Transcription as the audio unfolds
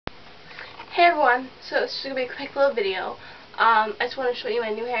Hey everyone, so it's just going to be a quick little video. I just want to show you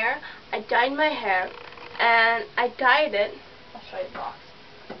my new hair. I dyed my hair, and I dyed it, I'll show you the box.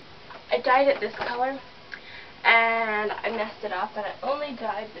 I dyed it this color, and I messed it up, and I only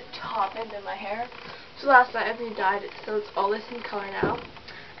dyed the top end of my hair. So last night I re-dyed it, so it's all this in color now.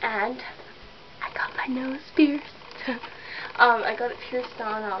 And I got my nose pierced. I got it pierced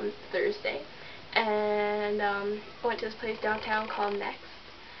on Thursday, and I went to this place downtown called Next.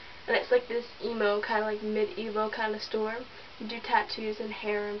 And it's like this emo, kind of like medieval kind of store. You do tattoos and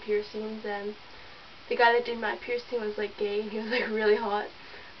hair and piercings, and the guy that did my piercing was like gay, and he was like really hot,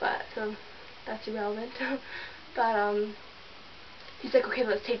 but so that's irrelevant. But he's like, okay,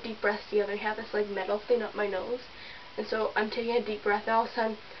 let's take deep breaths together. He had this like metal thing up my nose, and so I'm taking a deep breath, and all of a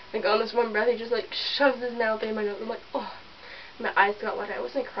sudden, like on this one breath, he just like shoves his metal thing in my nose. I'm like, oh, my eyes got wet. I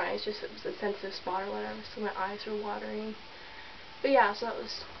wasn't crying, it's just it was a sensitive spot or whatever, so my eyes were watering. But yeah, so that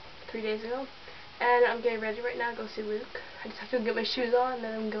was 3 days ago, and I'm getting ready right now to go see Luke. I just have to get my shoes on and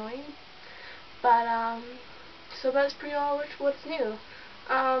then I'm going. But so that's pretty all what's new.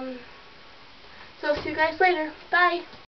 So see you guys later. Bye.